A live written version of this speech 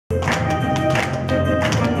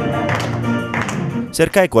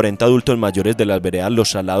Cerca de 40 adultos mayores de las veredas Los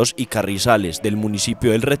Salados y Carrizales del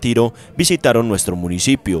municipio del Retiro visitaron nuestro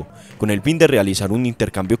municipio, con el fin de realizar un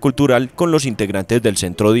intercambio cultural con los integrantes del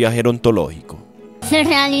Centro de Gerontológico. Se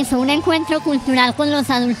realizó un encuentro cultural con los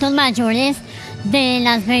adultos mayores de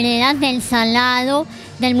las veredas del Salado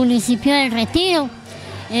del municipio del Retiro,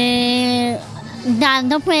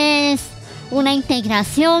 dando pues una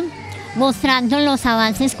integración, mostrando los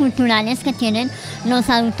avances culturales que tienen los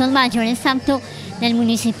adultos mayores tanto del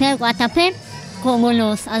municipio de Guatapé como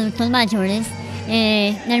los adultos mayores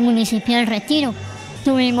del municipio del Retiro.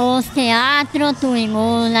 Tuvimos teatro,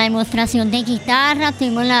 tuvimos la demostración de guitarra,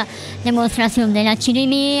 tuvimos la demostración de la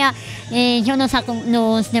chirimía, ellos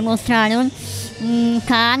nos demostraron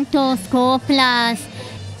cantos, coplas,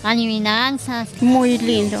 adivinanzas. Muy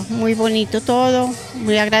lindo, muy bonito todo,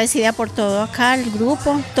 muy agradecida por todo acá, el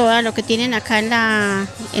grupo, todo lo que tienen acá en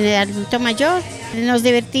el adulto mayor. Nos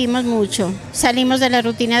divertimos mucho, salimos de la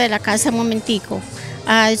rutina de la casa un momentico,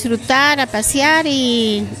 a disfrutar, a pasear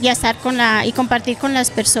y a estar y compartir con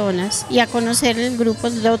las personas y a conocer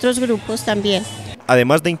de otros grupos también.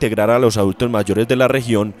 Además de integrar a los adultos mayores de la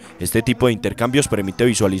región, este tipo de intercambios permite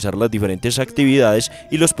visualizar las diferentes actividades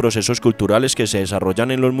y los procesos culturales que se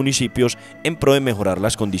desarrollan en los municipios en pro de mejorar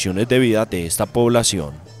las condiciones de vida de esta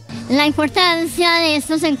población. La importancia de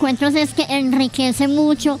estos encuentros es que enriquece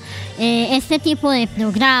mucho este tipo de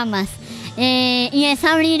programas y es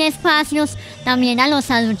abrir espacios también a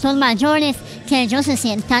los adultos mayores, que ellos se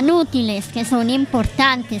sientan útiles, que son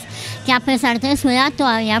importantes, que a pesar de su edad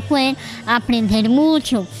todavía pueden aprender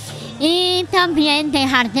mucho. Y también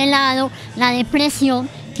dejar de lado la depresión,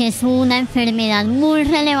 que es una enfermedad muy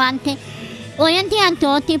relevante hoy en día en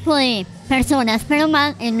todo tipo de personas, pero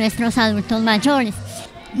más en nuestros adultos mayores.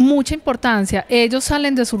 Mucha importancia, ellos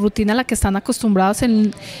salen de su rutina a la que están acostumbrados,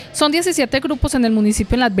 son 17 grupos en el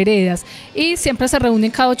municipio en las veredas y siempre se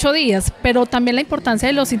reúnen cada 8 días, pero también la importancia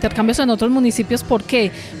de los intercambios en otros municipios. ¿Por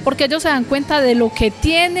qué? Porque ellos se dan cuenta de lo que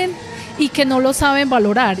tienen y que no lo saben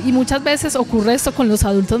valorar, y muchas veces ocurre esto con los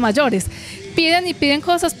adultos mayores. Piden y piden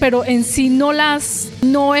cosas, pero en sí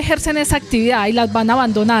no ejercen esa actividad y las van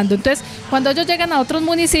abandonando. Entonces, cuando ellos llegan a otros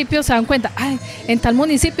municipios se dan cuenta, ay, en tal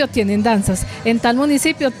municipio tienen danzas, en tal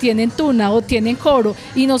municipio tienen tuna o tienen coro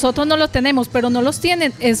y nosotros no lo tenemos, pero no los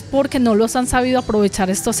tienen, es porque no los han sabido aprovechar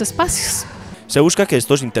estos espacios. Se busca que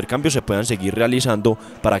estos intercambios se puedan seguir realizando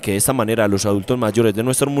para que de esta manera los adultos mayores de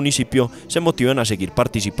nuestro municipio se motiven a seguir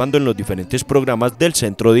participando en los diferentes programas del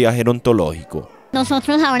Centro de Gerontológico.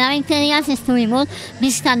 Nosotros ahora 20 días estuvimos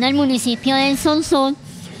visitando el municipio del Sonsón,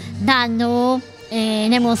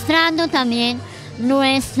 demostrando también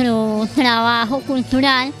nuestro trabajo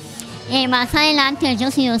cultural. Más adelante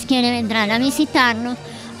ellos, si Dios quiere, vendrán a visitarnos.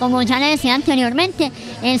 Como ya les decía anteriormente,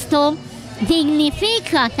 esto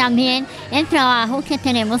dignifica también el trabajo que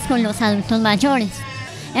tenemos con los adultos mayores.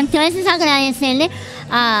 Entonces, agradecerle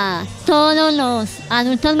a todos los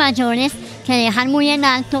adultos mayores que dejan muy en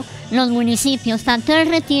alto los municipios, tanto del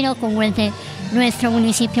Retiro como el de nuestro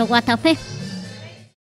municipio Guatapé.